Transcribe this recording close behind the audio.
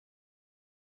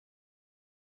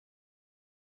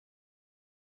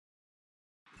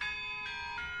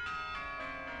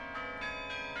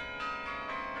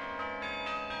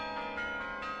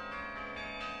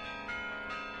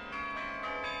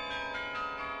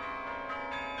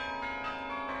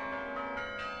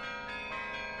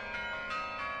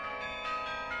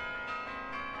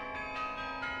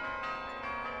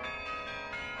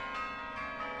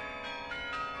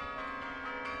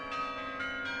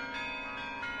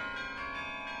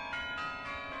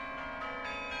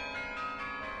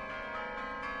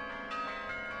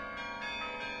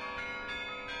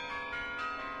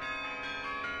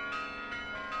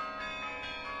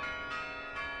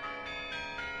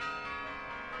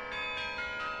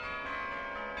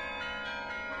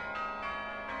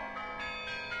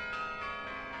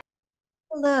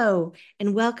Hello,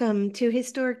 and welcome to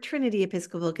Historic Trinity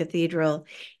Episcopal Cathedral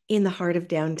in the heart of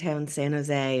downtown San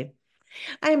Jose.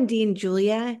 I'm Dean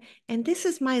Julia, and this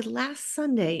is my last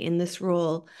Sunday in this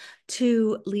role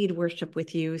to lead worship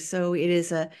with you. So it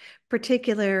is a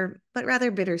particular but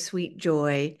rather bittersweet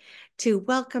joy to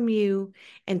welcome you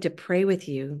and to pray with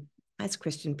you as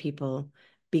Christian people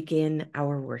begin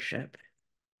our worship.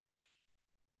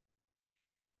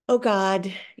 O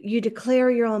God, you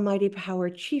declare your almighty power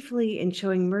chiefly in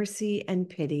showing mercy and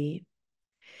pity.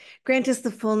 Grant us the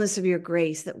fullness of your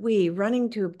grace that we,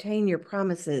 running to obtain your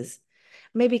promises,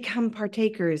 may become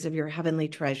partakers of your heavenly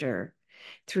treasure.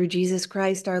 Through Jesus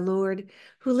Christ our Lord,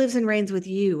 who lives and reigns with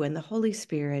you and the Holy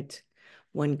Spirit,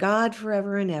 one God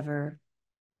forever and ever.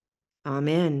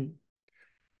 Amen.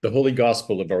 The Holy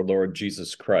Gospel of our Lord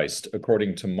Jesus Christ,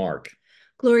 according to Mark.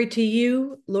 Glory to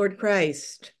you, Lord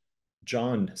Christ.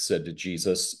 John said to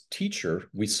Jesus, "Teacher,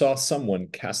 we saw someone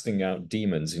casting out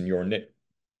demons in your name,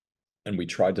 and we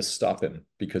tried to stop him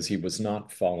because he was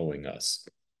not following us."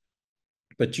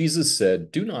 But Jesus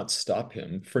said, "Do not stop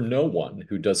him, for no one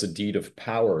who does a deed of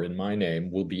power in my name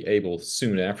will be able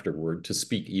soon afterward to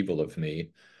speak evil of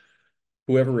me.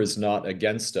 Whoever is not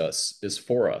against us is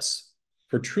for us.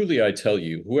 For truly I tell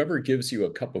you, whoever gives you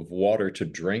a cup of water to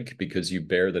drink because you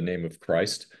bear the name of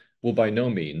Christ will by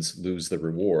no means lose the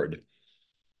reward.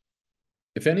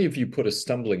 If any of you put a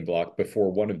stumbling block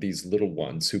before one of these little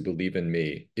ones who believe in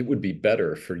me, it would be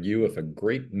better for you if a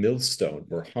great millstone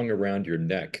were hung around your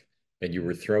neck and you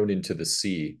were thrown into the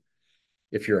sea.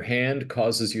 If your hand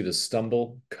causes you to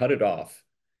stumble, cut it off.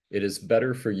 It is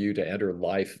better for you to enter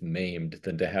life maimed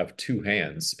than to have two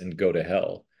hands and go to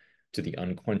hell, to the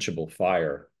unquenchable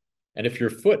fire. And if your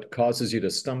foot causes you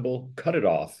to stumble, cut it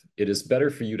off. It is better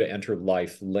for you to enter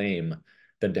life lame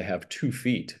than to have 2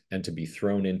 feet and to be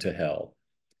thrown into hell.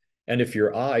 And if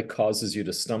your eye causes you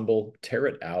to stumble, tear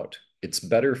it out. It's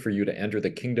better for you to enter the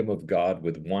kingdom of God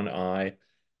with one eye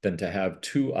than to have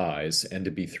 2 eyes and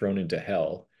to be thrown into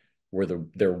hell, where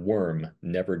their worm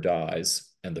never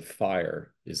dies and the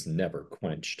fire is never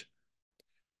quenched.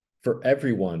 For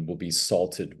everyone will be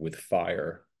salted with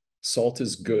fire. Salt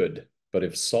is good, but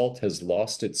if salt has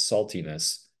lost its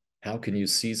saltiness, how can you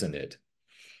season it?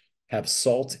 Have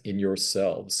salt in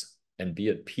yourselves and be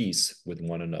at peace with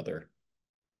one another."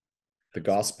 The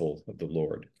Gospel of the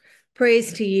Lord.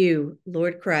 Praise to you,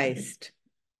 Lord Christ.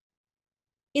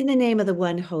 In the name of the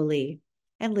one holy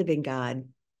and living God.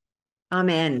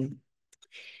 Amen.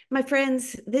 My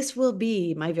friends, this will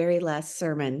be my very last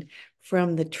sermon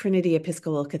from the Trinity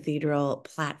Episcopal Cathedral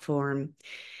platform.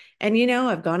 And you know,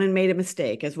 I've gone and made a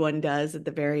mistake, as one does at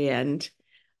the very end.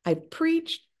 I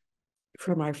preached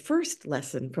from our first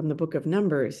lesson from the book of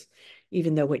Numbers,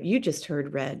 even though what you just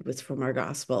heard read was from our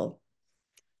gospel.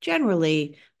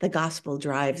 Generally, the gospel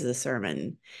drives the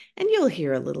sermon, and you'll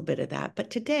hear a little bit of that.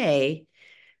 But today,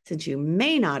 since you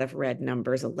may not have read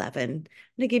Numbers 11, I'm going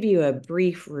to give you a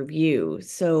brief review.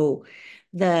 So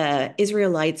the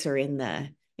Israelites are in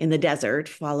the desert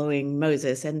following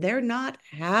Moses, and they're not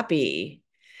happy.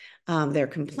 They're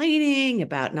complaining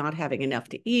about not having enough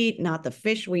to eat, not the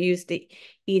fish we used to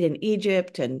eat in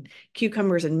Egypt, and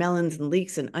cucumbers and melons and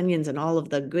leeks and onions and all of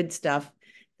the good stuff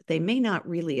that they may not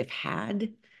really have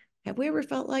had. Have we ever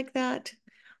felt like that?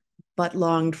 But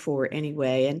longed for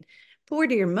anyway. And poor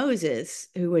dear Moses,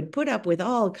 who would put up with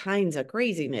all kinds of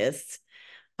craziness,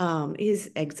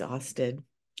 is exhausted.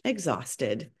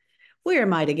 Where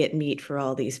am I to get meat for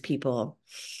all these people?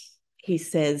 He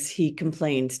says, he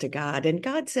complains to God. And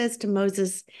God says to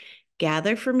Moses,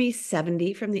 "Gather for me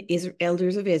 70 from the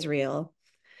elders of Israel,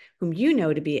 whom you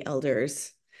know to be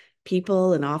elders,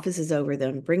 people and offices over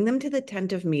them. Bring them to the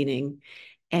tent of meeting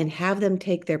and have them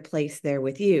take their place there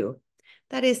with you."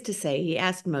 That is to say, he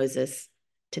asked Moses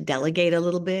to delegate a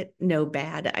little bit. No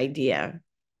bad idea.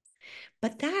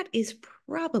 But that is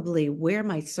probably where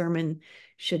my sermon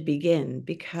should begin,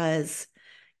 because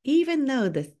even though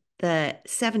the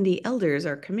 70 elders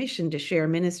are commissioned to share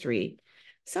ministry,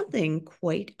 something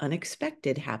quite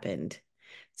unexpected happened.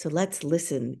 So let's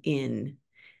listen in.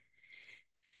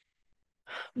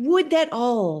 "Would that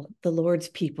all the Lord's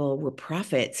people were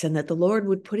prophets and that the Lord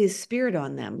would put his spirit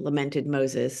on them," lamented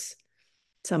Moses,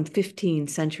 some 15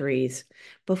 centuries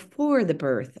before the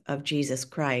birth of Jesus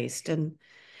Christ. And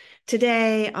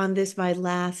today, on this my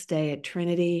last day at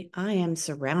Trinity, I am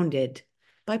surrounded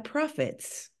by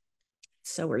prophets.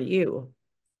 So are you.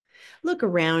 Look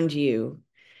around you,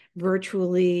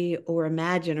 virtually or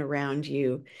imagine around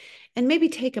you, and maybe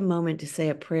take a moment to say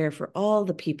a prayer for all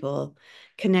the people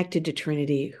connected to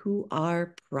Trinity who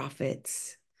are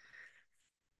prophets.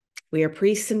 We are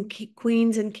priests and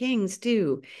queens and kings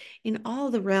too, in all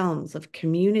the realms of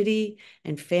community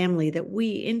and family that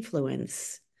we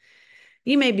influence.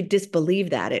 You may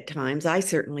disbelieve that at times. I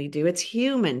certainly do. It's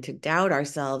human to doubt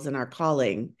ourselves and our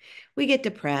calling. We get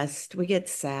depressed, we get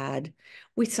sad,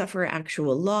 we suffer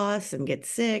actual loss and get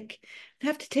sick, and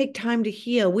have to take time to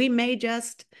heal. We may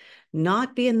just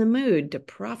not be in the mood to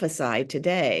prophesy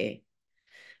today.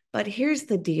 But here's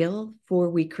the deal for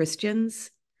we Christians.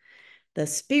 The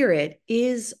Spirit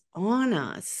is on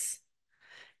us.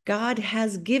 God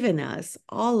has given us,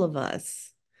 all of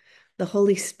us, the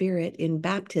Holy Spirit in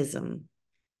baptism.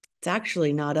 It's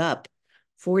actually not up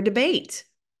for debate.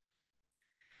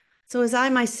 So as I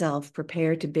myself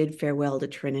prepare to bid farewell to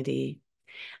Trinity,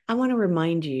 I want to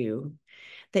remind you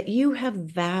that you have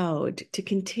vowed to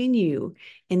continue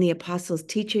in the apostles'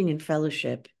 teaching and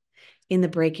fellowship, in the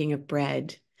breaking of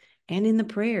bread, and in the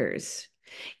prayers.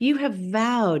 You have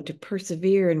vowed to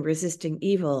persevere in resisting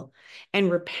evil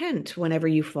and repent whenever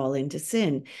you fall into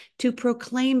sin, to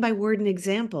proclaim by word and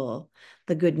example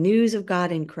the good news of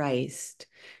God in Christ,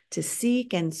 to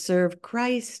seek and serve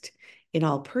Christ in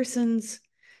all persons,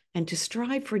 and to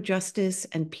strive for justice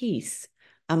and peace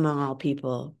among all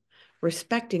people,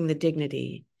 respecting the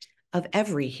dignity of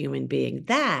every human being.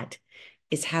 That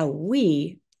is how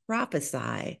we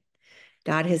prophesy.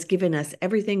 God has given us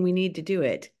everything we need to do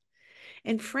it.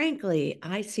 And frankly,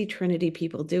 I see Trinity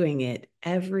people doing it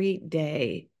every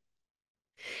day.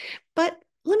 But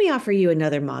let me offer you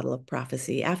another model of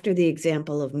prophecy after the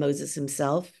example of Moses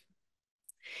himself.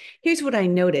 Here's what I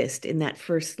noticed in that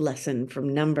first lesson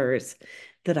from Numbers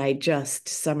that I just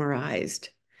summarized.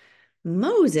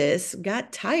 Moses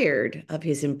got tired of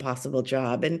his impossible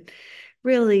job, and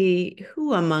really,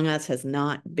 who among us has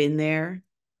not been there?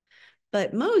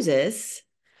 But Moses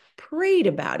prayed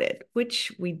about it,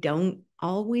 which we don't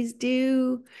always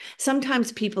do.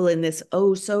 Sometimes people in this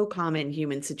oh so common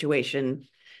human situation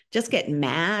just get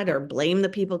mad or blame the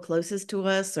people closest to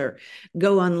us or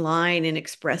go online and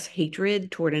express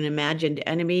hatred toward an imagined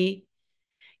enemy.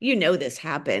 You know this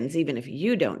happens even if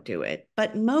you don't do it.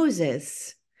 But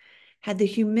Moses had the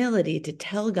humility to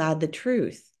tell God the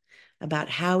truth about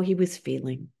how he was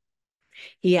feeling.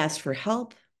 He asked for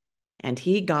help and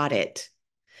he got it.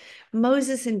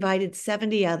 Moses invited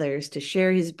 70 others to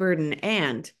share his burden,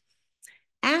 and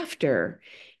after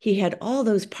he had all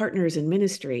those partners in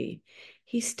ministry,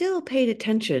 he still paid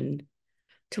attention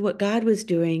to what God was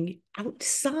doing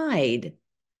outside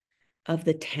of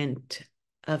the tent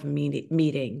of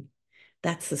meeting.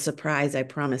 That's the surprise I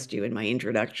promised you in my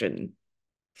introduction.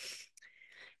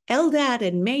 Eldad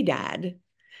and Medad,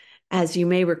 as you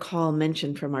may recall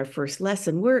mentioned from our first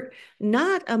lesson, were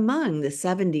not among the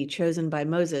 70 chosen by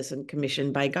Moses and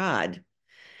commissioned by God.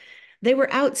 They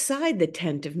were outside the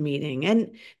tent of meeting,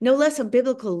 and no less a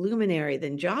biblical luminary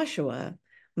than Joshua,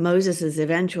 Moses'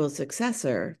 eventual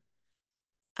successor,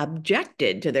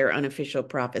 objected to their unofficial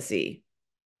prophecy.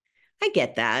 I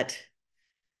get that.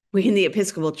 We in the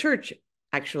Episcopal Church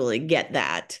actually get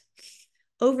that.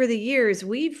 Over the years,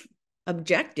 we've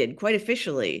objected quite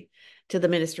officially to the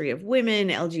ministry of women,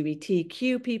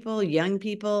 LGBTQ people, young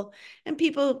people, and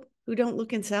people who don't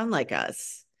look and sound like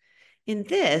us. In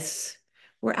this,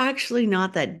 we're actually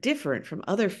not that different from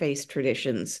other faith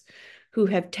traditions who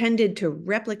have tended to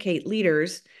replicate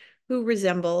leaders who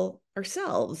resemble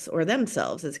ourselves or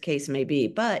themselves, as the case may be.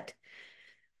 But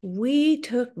we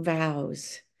took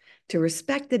vows to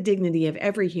respect the dignity of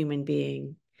every human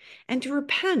being and to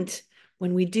repent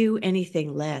when we do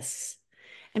anything less.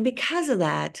 And because of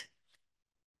that,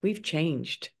 we've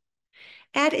changed.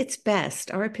 At its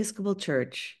best, our Episcopal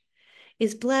Church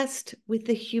is blessed with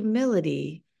the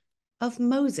humility of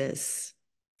Moses.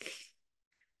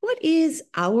 What is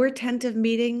our tent of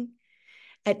meeting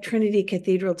at Trinity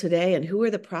Cathedral today, and who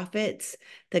are the prophets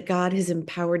that God has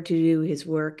empowered to do his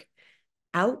work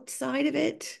outside of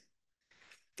it?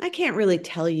 I can't really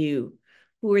tell you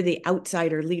who are the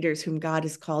outsider leaders whom God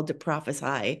has called to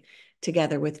prophesy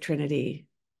together with Trinity.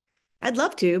 I'd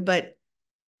love to, but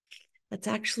that's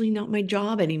actually not my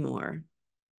job anymore.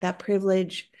 That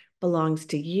privilege belongs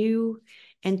to you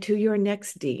and to your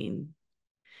next dean.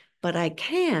 But I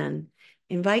can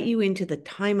invite you into the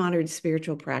time-honored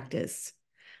spiritual practice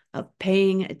of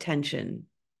paying attention.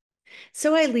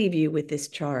 So I leave you with this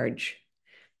charge.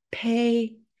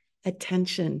 Pay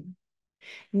attention.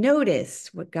 Notice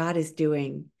what God is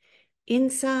doing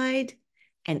inside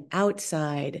and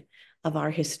outside of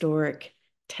our historic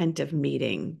tent of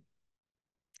meeting.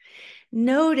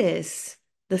 Notice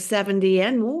the 70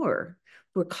 and more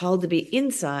who are called to be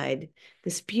inside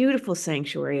this beautiful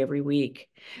sanctuary every week.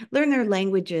 Learn their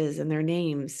languages and their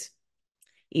names.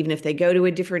 even if they go to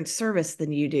a different service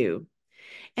than you do.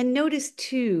 And notice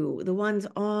too, the ones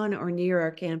on or near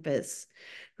our campus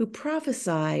who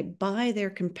prophesy by their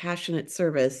compassionate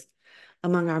service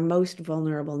among our most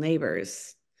vulnerable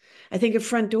neighbors. I think of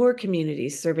Front Door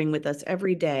Communities serving with us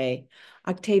every day,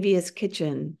 Octavia's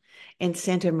Kitchen, and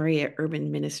Santa Maria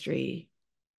Urban Ministry.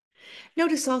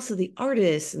 Notice also the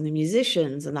artists and the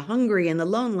musicians and the hungry and the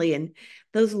lonely and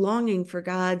those longing for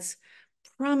God's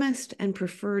promised and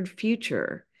preferred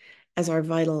future, as our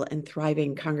vital and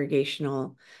thriving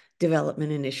congregational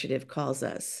development initiative calls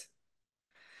us.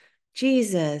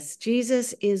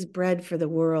 Jesus is bread for the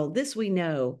world. This we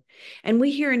know. And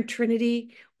we here in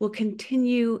Trinity will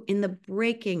continue in the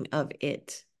breaking of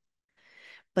it.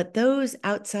 But those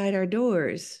outside our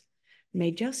doors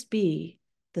may just be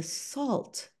the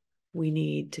salt we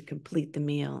need to complete the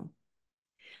meal.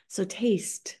 So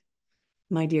taste,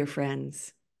 my dear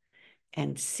friends,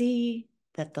 and see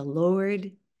that the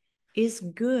Lord is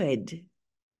good.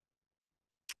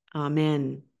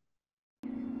 Amen.